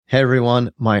Hey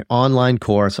everyone, my online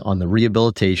course on the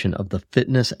rehabilitation of the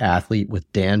fitness athlete with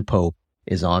Dan Pope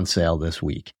is on sale this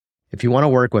week. If you want to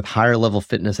work with higher level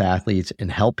fitness athletes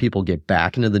and help people get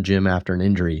back into the gym after an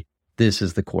injury, this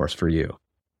is the course for you.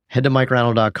 Head to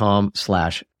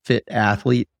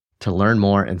MikeReinold.com/fitathlete to learn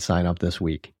more and sign up this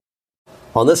week.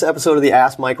 On this episode of the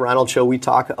Ask Mike Reinold Show, we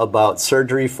talk about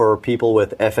surgery for people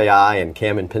with FAI and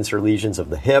cam and pincer lesions of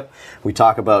the hip. We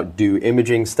talk about, do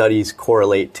imaging studies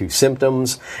correlate to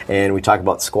symptoms? And we talk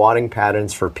about squatting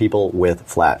patterns for people with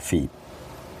flat feet.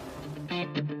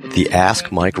 The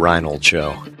Ask Mike Reinold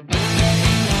Show.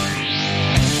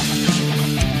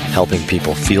 Helping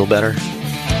people feel better,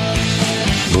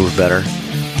 move better,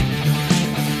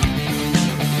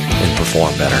 and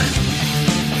perform better.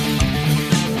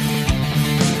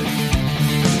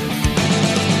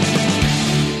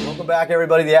 Back,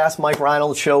 everybody. The Ask Mike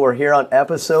Reinold Show. We're here on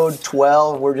episode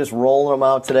 12. We're just rolling them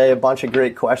out today. A bunch of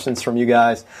great questions from you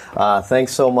guys.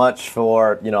 Thanks so much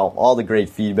for all the great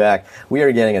feedback. We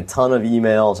are getting a ton of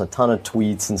emails, a ton of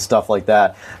tweets and stuff like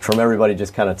that from everybody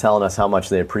just kind of telling us how much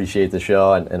they appreciate the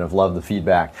show and have loved the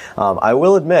feedback. I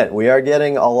will admit we are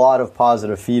getting a lot of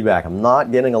positive feedback. I'm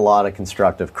not getting a lot of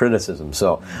constructive criticism.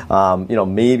 So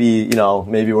maybe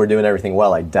we're doing everything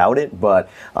well. I doubt it, but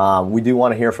we do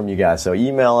want to hear from you guys. So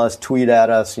email us, tweet at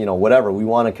us, whatever. We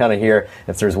want to kind of hear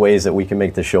if there's ways that we can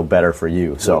make the show better for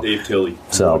you. So more Dave Tilley.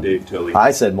 So more Dave Tilley. I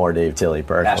said more Dave Tilley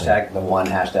personally.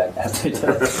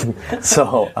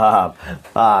 So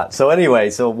anyway,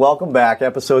 so welcome back,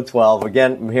 episode 12.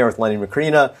 Again, I'm here with Lenny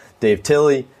Macrina, Dave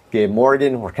Tilley, Gabe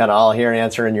Morgan. We're kind of all here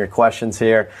answering your questions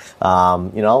here.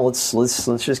 Let's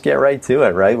just get right to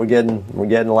it. Right, we're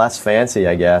getting less fancy,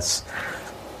 I guess.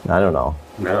 I don't know.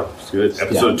 No, it's good.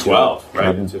 Episode 12,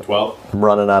 right? It's 12. I'm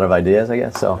running out of ideas, I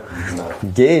guess. So,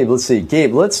 Gabe, let's see.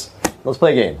 Gabe, let's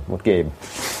play a game with Gabe.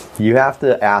 You have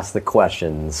to ask the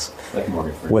questions like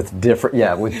Morgan Freeman.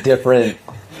 with different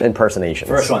impersonations.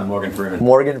 First one, Morgan Freeman.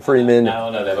 Morgan Freeman. I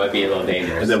don't know, that might be a little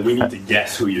dangerous. And then we need to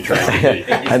guess who you're trying to be.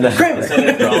 And then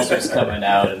just coming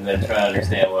out and then trying to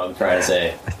understand what I'm trying to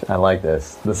say. I like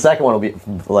this. The second one will be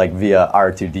like via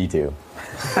R2D2.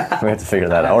 We have to figure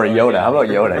that out. Or Yoda. How about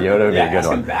Yoda? Yoda would be a good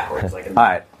one. Backwards, all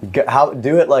right.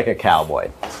 Do it like a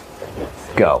cowboy.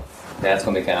 Go. That's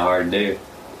going to be kind of hard to do.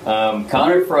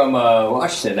 Connor from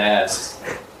Washington asks.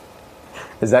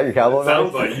 Is that your cowboy?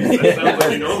 Sounds like you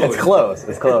know. It's close.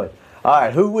 All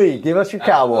right. Who we? Give us your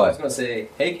cowboy. I was going to say,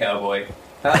 hey, cowboy.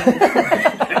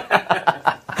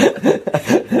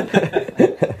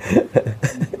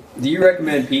 Do you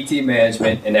recommend PT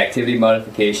management and activity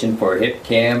modification for hip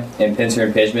cam and pincer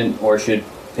impingement, or should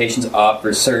patients opt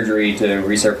for surgery to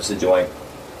resurface the joint?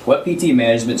 What PT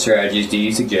management strategies do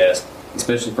you suggest,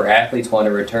 especially for athletes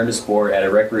wanting to return to sport at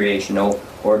a recreational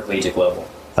or collegiate level?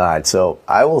 All right, so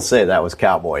I will say that was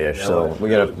cowboyish. Yeah, so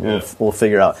we'll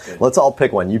figure out. Let's all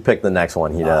pick one. You pick the next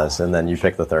one he does, and then you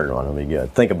pick the third one. It'll be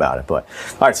good. Think about it. But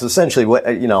all right, so essentially, what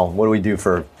do we do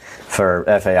for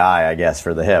FAI? I guess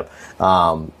for the hip.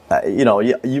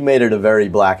 You made it a very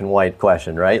black and white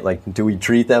question, right? Like, do we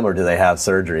treat them or do they have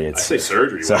surgery? I say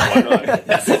surgery. So, why not?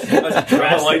 That's a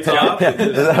dramatic jump.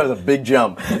 That was a big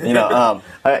jump. FAI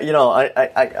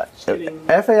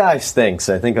stinks.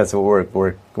 I think that's what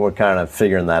we're kind of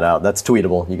figuring that out. That's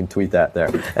tweetable. You can tweet that there.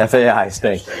 FAI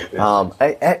stinks.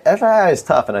 FAI is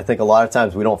tough, and I think a lot of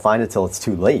times we don't find it till it's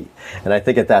too late. And I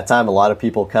think at that time, a lot of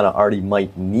people kind of already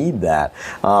might need that.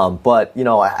 But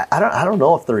I don't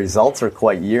know if the results are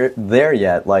quite there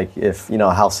yet. Like if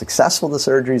how successful the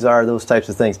surgeries are, those types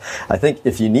of things. I think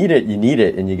if you need it,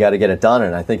 and you got to get it done.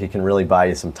 And I think it can really buy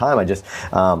you some time. I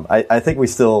think we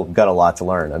still got a lot to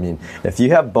learn. I mean, if you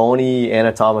have bony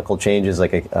anatomical changes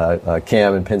like a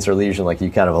cam and pincer lesion, like you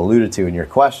kind of alluded to in your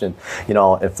question,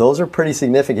 if those are pretty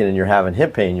significant and you're having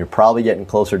hip pain, you're probably getting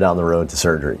closer down the road to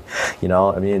surgery.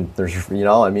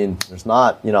 There's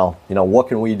not, what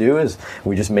can we do is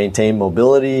we just maintain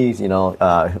mobility,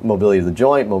 mobility of the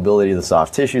joint, mobility of the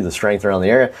soft tissue, the strength around the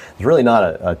area. There's really not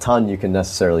a ton you can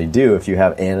necessarily do if you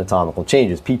have anatomical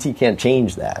changes. PT can't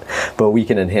change that, but we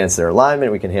can enhance their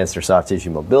alignment, we can enhance their soft tissue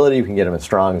mobility, we can get them as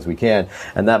strong as we can,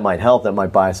 and that might help, that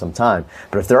might buy some time.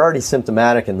 But if they're already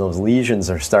symptomatic and those lesions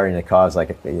are starting to cause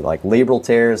like labral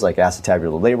tears, like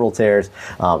acetabular labral tears,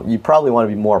 you probably want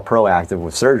to be more proactive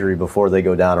with surgery before they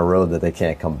go down a road that they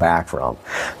can't come back from.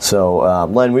 So,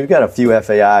 Len, we've got a few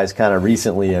FAIs kind of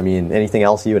recently. I mean, anything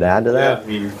else you would add to that?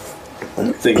 Yeah,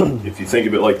 if you think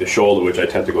of it like the shoulder, which I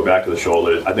tend to go back to the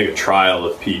shoulder, I think a trial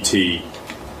of PT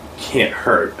can't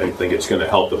hurt. I think it's going to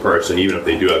help the person even if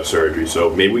they do have surgery.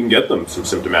 So maybe we can get them some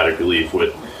symptomatic relief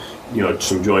with,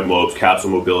 some joint lobes,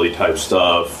 capsule mobility type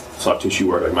stuff, soft tissue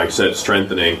work, like Mike said,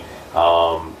 strengthening.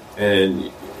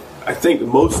 And I think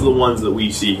most of the ones that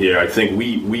we see here, I think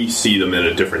we see them in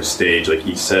a different stage. Like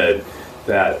he said,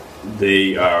 that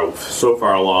they are so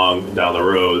far along down the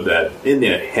road that in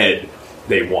their head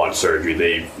they want surgery.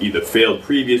 They've either failed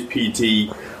previous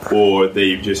PT or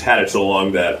they've just had it so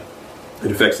long that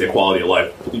it affects their quality of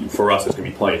life. For us, it's going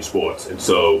to be playing sports. And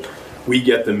so we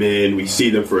get them in, we see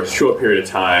them for a short period of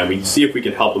time, we see if we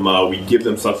can help them out, we give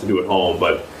them stuff to do at home.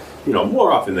 But,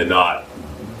 more often than not,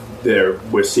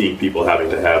 we're seeing people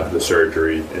having to have the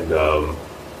surgery. And,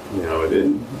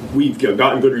 we've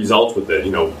gotten good results with it.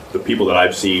 The people that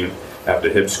I've seen after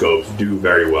hip scopes do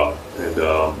very well, and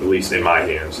at least in my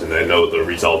hands. And I know the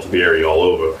results vary all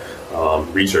over,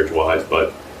 research-wise,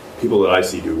 but people that I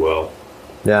see do well.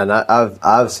 Yeah, and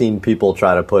I've seen people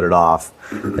try to put it off,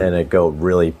 and it go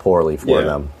really poorly for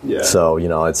them. Yeah. So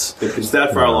it's if it's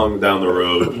that far along down the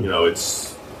road,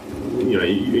 it's you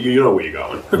know where you're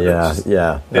going.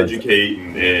 Yeah. Educate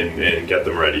and get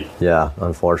them ready. Yeah,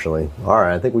 unfortunately. All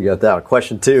right, I think we got that.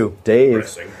 Question 2, Dave.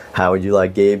 How would you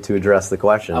like Gabe to address the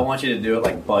question? I want you to do it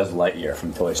like Buzz Lightyear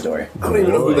from Toy Story. I don't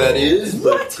even know who that is,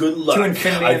 but good luck. To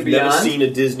infinity I've and beyond. never seen a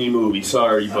Disney movie,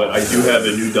 sorry, but I do have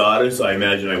a new daughter, so I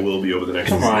imagine I will be over the next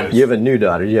few years. You have a new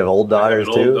daughter. You have old daughters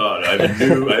too? I have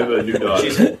a new daughter.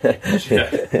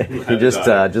 You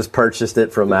just purchased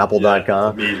it from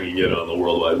Apple.com? Maybe we can get it on the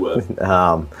World Wide Web.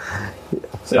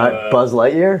 Buzz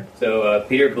Lightyear? So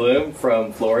Peter Bloom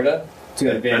from Florida. To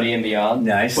infinity and beyond.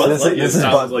 Nice. Buzz Lightyear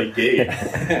sounds like Gabe.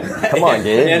 Come on,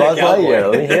 Gabe. Buzz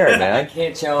Lightyear. Let me hear it, man. I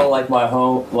can't channel my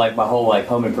whole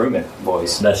home improvement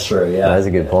voice. That's true. Yeah, that's a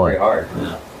good point. Very hard.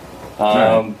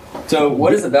 Yeah. So,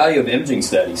 what is the value of imaging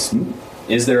studies?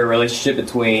 Is there a relationship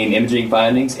between imaging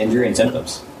findings, injury, and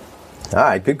symptoms? All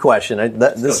right, good question.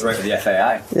 This goes right to the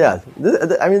FAI. Yeah,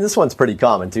 this one's pretty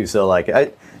common too. So,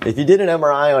 if you did an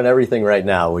MRI on everything right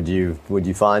now, would you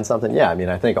find something? Yeah,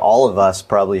 I think all of us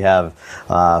probably have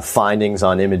findings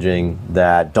on imaging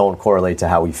that don't correlate to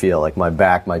how we feel. Like my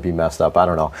back might be messed up. I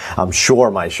don't know. I'm sure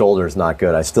my shoulder's not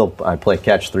good. I play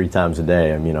catch 3 times a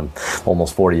day. I'm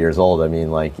almost 40 years old.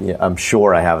 I'm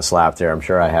sure I have a slap tear. I'm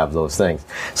sure I have those things.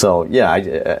 So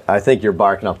yeah, I think you're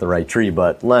barking up the right tree.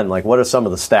 But Len, what are some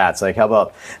of the stats? How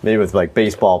about maybe with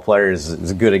baseball players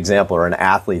is a good example, or an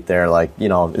athlete there?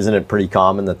 Isn't it pretty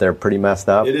common that they're pretty messed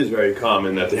up? It is very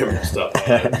common that they're messed up.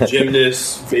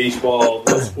 Gymnasts, baseball,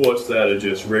 sports that are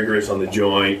just rigorous on the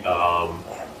joint.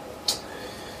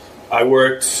 I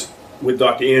worked with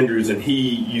Dr. Andrews, and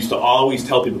he used to always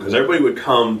tell people, because everybody would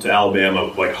come to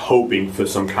Alabama hoping for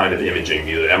some kind of imaging,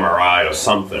 either MRI or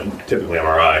something, typically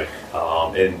MRI,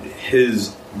 and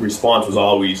his response was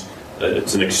always,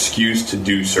 it's an excuse to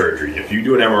do surgery. If you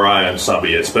do an MRI on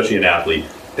somebody, especially an athlete,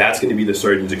 that's going to be the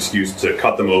surgeon's excuse to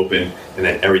cut them open, and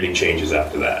then everything changes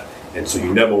after that. And so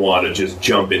you never want to just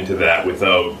jump into that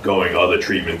without going other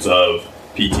treatments of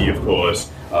PT, of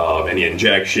course, any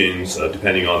injections,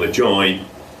 depending on the joint,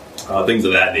 things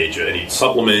of that nature. Any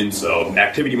supplements,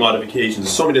 activity modifications,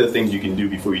 so many other things you can do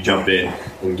before you jump in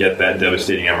and get that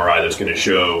devastating MRI that's going to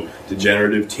show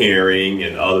degenerative tearing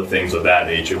and other things of that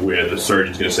nature, where the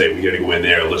surgeon's going to say, we got to go in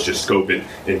there, let's just scope it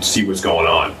and see what's going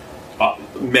on.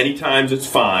 Many times it's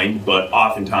fine, but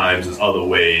oftentimes there's other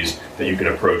ways that you can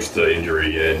approach the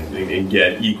injury and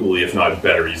get equally, if not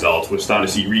better, results. We're starting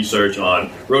to see research on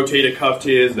rotator cuff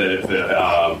tears that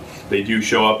if they do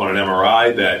show up on an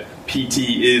MRI, that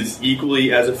PT is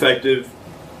equally as effective,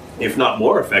 if not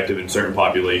more effective in certain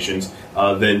populations,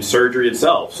 than surgery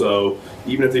itself. So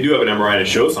even if they do have an MRI and it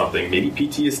shows something, maybe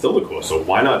PT is still the course. So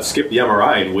why not skip the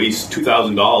MRI and waste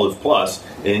 $2,000 plus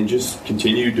and just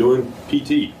continue doing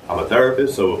PT? I'm a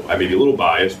therapist, so I may be a little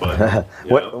biased, but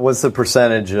what's the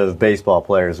percentage of baseball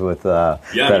players with that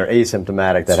are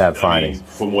asymptomatic that have findings?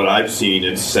 From what I've seen,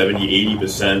 it's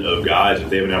 70-80% of guys, if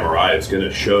they have an MRI, it's going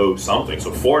to show something.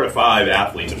 So 4 to 5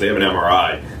 athletes, if they have an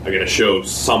MRI, are going to show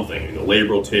something,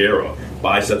 labral tear or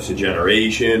biceps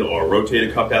degeneration or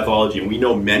rotator cuff pathology. And we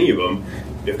know many of them,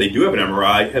 if they do have an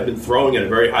MRI, have been throwing at a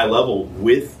very high level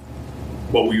with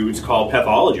what we would call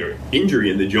pathology or injury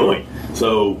in the joint.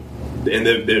 So, and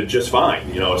they're just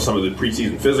fine. Some of the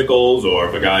preseason physicals, or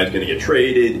if a guy's going to get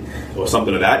traded or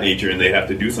something of that nature, and they have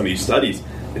to do some of these studies,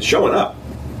 it's showing up.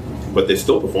 But they're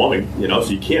still performing, so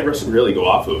you can't really go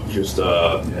off of just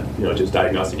just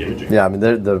diagnostic imaging. Yeah,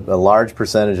 a large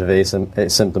percentage of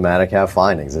asymptomatic have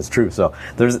findings. It's true. So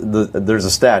there's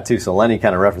a stat too. So Lenny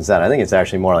kind of referenced that. I think it's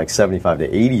actually more like 75 to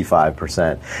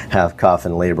 85% have cuff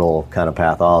and labral kind of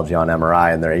pathology on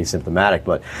MRI, and they're asymptomatic.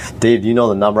 But Dave, do you know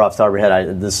the number off the top of your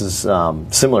head? This is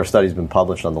similar studies been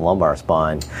published on the lumbar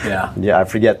spine. Yeah, I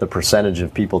forget the percentage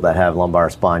of people that have lumbar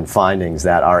spine findings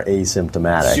that are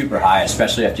asymptomatic. Super high,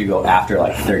 especially after you go So after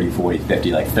like 30, 40,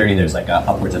 50, like 30, there's like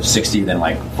upwards of 60, then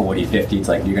like 40, 50, it's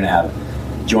like you're going to have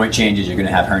joint changes, you're going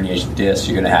to have herniation of discs,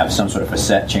 you're going to have some sort of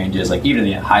facet changes. Like even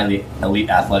in the highly elite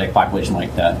athletic population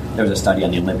like that, there was a study on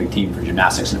the Olympic team for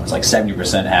gymnastics, and it was like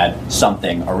 70% had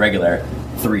something irregular,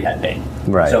 3 had pain.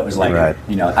 Right. So it was like, I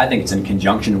think it's in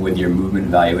conjunction with your movement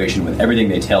evaluation, with everything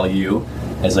they tell you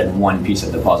as like one piece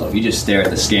of the puzzle. If you just stare at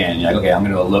the scan and you're like, okay, I'm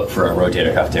going to look for a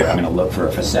rotator cuff tear, I'm going to look for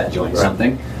a facet joint,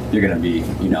 something, you're going to be,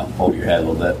 over your head a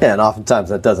little bit. Yeah, and oftentimes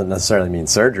that doesn't necessarily mean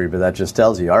surgery, but that just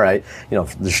tells you, all right,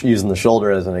 using the shoulder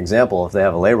as an example, if they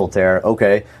have a labral tear,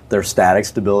 okay, their static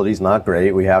stability is not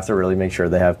great. We have to really make sure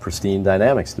they have pristine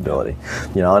dynamic stability.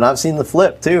 And I've seen the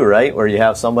flip too, right, where you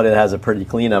have somebody that has a pretty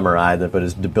clean MRI but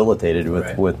is debilitated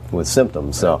with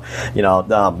symptoms. So, they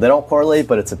don't correlate,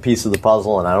 but it's a piece of the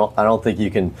puzzle, and I don't think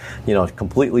you can,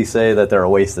 completely say that they're a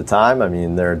waste of time. I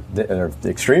mean, they're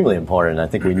extremely important. I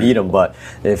think we need them, but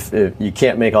if you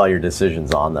can't make all your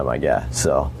decisions on them, I guess.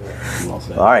 So,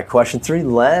 all right, question 3,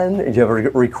 Len. Do you have a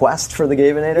request for the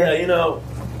Gabenator? Yeah,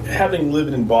 having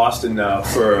lived in Boston now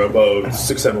for about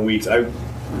 6-7 weeks, I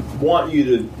want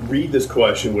you to read this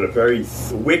question with a very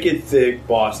wicked, thick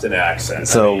Boston accent.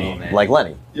 So, like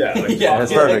Lenny. Yeah,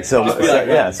 that's perfect. So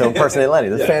impersonate Lenny.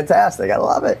 That's fantastic. I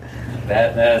love it.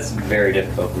 That's very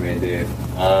difficult for me to do.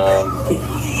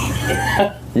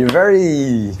 You're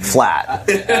very flat.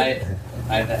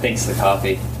 I think it's the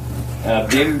coffee.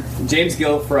 James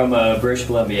Gill from British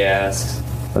Columbia asks.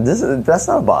 That's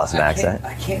not a Boston accent.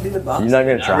 I can't do the Boston. You're not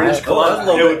going to try British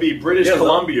Columbia. It would be British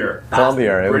Columbia.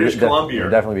 Columbia. British Columbia. It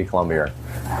would definitely be Columbia.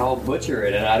 I'll butcher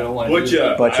it, and I don't want to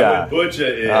butcher. do Butcher. I would butcher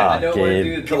it. I don't want to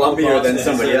do the Columbia than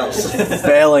somebody else.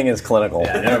 Failing is clinical.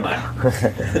 Yeah, never mind.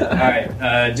 All right.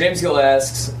 James Gill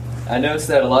asks, I noticed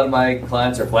that a lot of my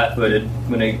clients are flat-footed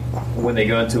when they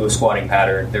go into a squatting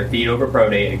pattern. Their feet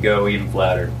overpronate and go even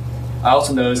flatter. I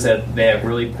also noticed that they have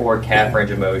really poor calf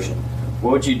range of motion.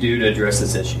 What would you do to address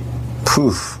this issue?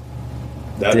 Poof.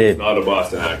 That is not a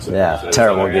Boston accent. Yeah,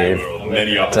 terrible, Gabe.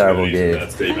 Terrible, Gabe. I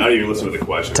don't even listen to the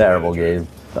question. Terrible, Gabe.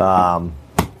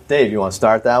 Dave, you want to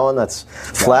start that one? That's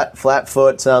flat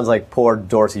foot. Sounds like poor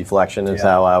dorsiflexion is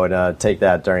how I would take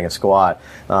that during a squat.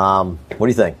 What do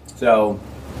you think? So,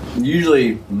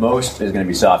 usually most is going to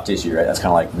be soft tissue, right? That's kind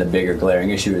of like the bigger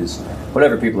glaring issue is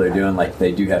whatever people are doing, like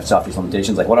they do have soft tissue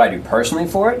limitations. Like what do I do personally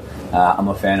for it? I'm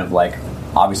a fan of like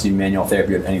obviously manual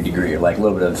therapy of any degree, like a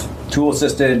little bit of tool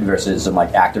assisted versus some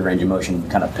like active range of motion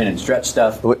kind of pin and stretch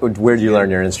stuff. Where did you learn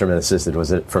your instrument assisted?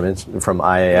 Was it from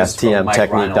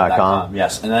IASTMtechnique.com?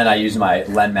 Yes, and then I used my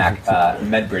LenMac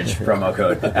MedBridge promo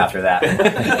code after that. And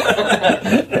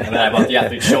then I bought the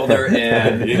athlete's shoulder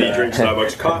and he drinks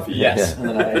Starbucks coffee. Yes, Yeah.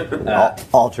 and then I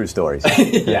all true stories.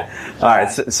 yeah. All right,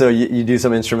 so you do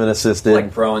some instrument assisted.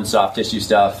 Like pro and soft tissue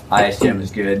stuff. ISTM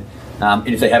is good. And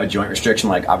if they have a joint restriction,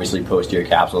 like obviously posterior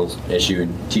capsules issue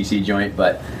and TC joint,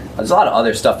 but there's a lot of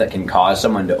other stuff that can cause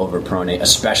someone to overpronate,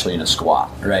 especially in a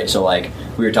squat, right? So like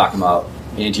we were talking about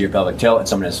anterior pelvic tilt and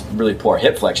someone has really poor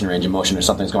hip flexion range of motion or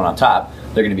something's going on top,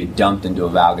 they're going to be dumped into a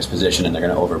valgus position and they're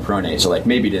going to overpronate. So like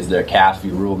maybe it is their calf,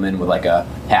 you rule them in with like a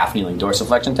half kneeling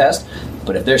dorsiflexion test,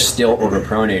 but if they're still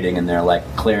overpronating and they're like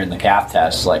clearing the calf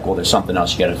test, like, well, there's something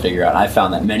else you got to figure out. And I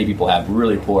found that many people have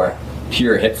really poor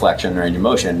pure hip flexion range of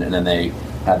motion, and then they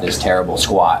have this terrible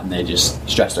squat and they just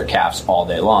stretch their calves all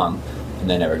day long and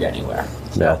they never get anywhere.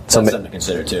 So Yeah, that's something to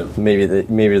consider too. Maybe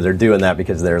they're doing that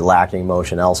because they're lacking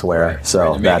motion elsewhere. Right.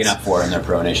 So they're making up for it in their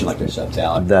pronation, like their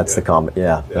subtalar. That's the comment.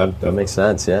 Yeah, that makes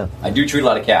sense. Yeah. I do treat a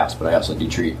lot of calves, but I also do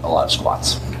treat a lot of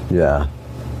squats. Yeah.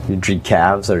 You treat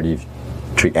calves or do you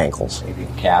treat ankles? Maybe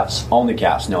calves, only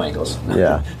calves, no ankles.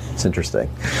 Yeah. It's interesting.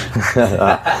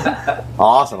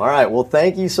 Awesome. All right. Well,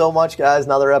 thank you so much, guys.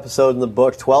 Another episode in the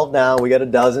book. 12 now. We got a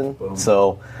dozen. Boom.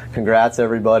 So congrats,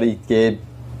 everybody. Gabe,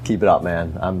 keep it up,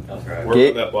 man. Work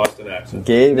with that Boston accent.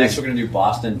 Gabe Next, we're going to do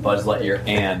Boston, Buzz Lightyear,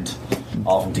 and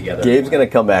all of them together. Gabe's going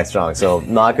to come back strong. So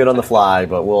not good on the fly,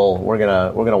 but we're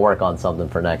gonna work on something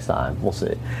for next time. We'll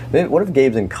see. What if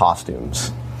Gabe's in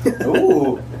costumes?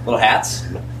 Ooh, little hats.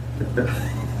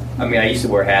 I mean, I used to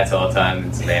wear hats all the time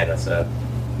in Savannah, so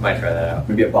might try that out.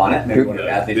 Maybe a bonnet. Maybe one of the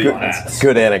athletes' bonnets.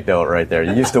 Good anecdote right there.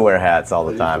 You used to wear hats all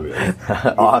the time.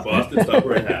 Boston, stop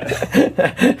wearing hats.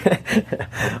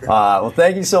 Well,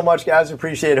 thank you so much, guys.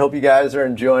 Appreciate it. Hope you guys are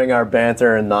enjoying our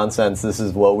banter and nonsense. This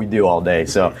is what we do all day.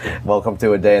 So welcome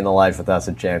to a day in the life with us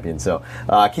at Champion. So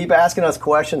keep asking us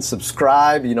questions.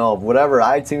 Subscribe, whatever,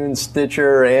 iTunes,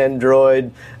 Stitcher,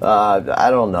 Android. I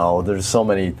don't know. There's so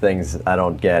many things I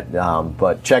don't get.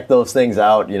 But check those things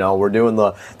out. We're doing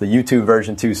the YouTube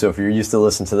version too. So if you're used to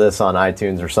listening to this on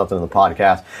iTunes or something in the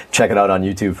podcast, check it out on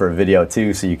YouTube for a video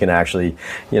too, so you can actually,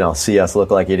 see us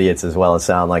look like idiots as well as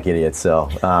sound like idiots. So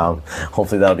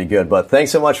hopefully that'll be good. But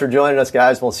thanks so much for joining us,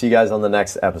 guys. We'll see you guys on the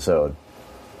next episode.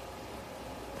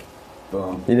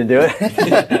 Boom. You didn't do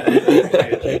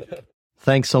it?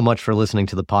 Thanks so much for listening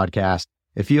to the podcast.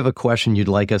 If you have a question you'd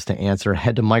like us to answer,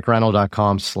 head to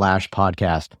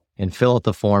MikeReinold.com/podcast and fill out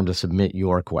the form to submit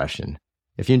your question.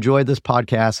 If you enjoyed this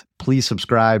podcast, please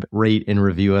subscribe, rate, and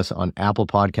review us on Apple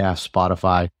Podcasts,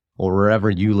 Spotify, or wherever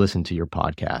you listen to your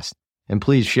podcast. And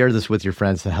please share this with your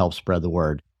friends to help spread the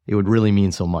word. It would really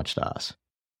mean so much to us.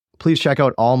 Please check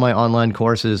out all my online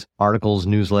courses, articles,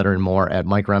 newsletter, and more at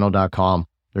MikeReinold.com.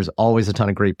 There's always a ton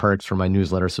of great perks for my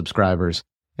newsletter subscribers.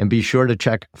 And be sure to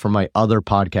check for my other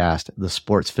podcast, the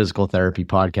Sports Physical Therapy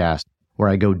Podcast, where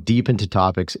I go deep into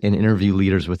topics and interview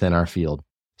leaders within our field.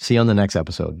 See you on the next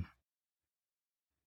episode.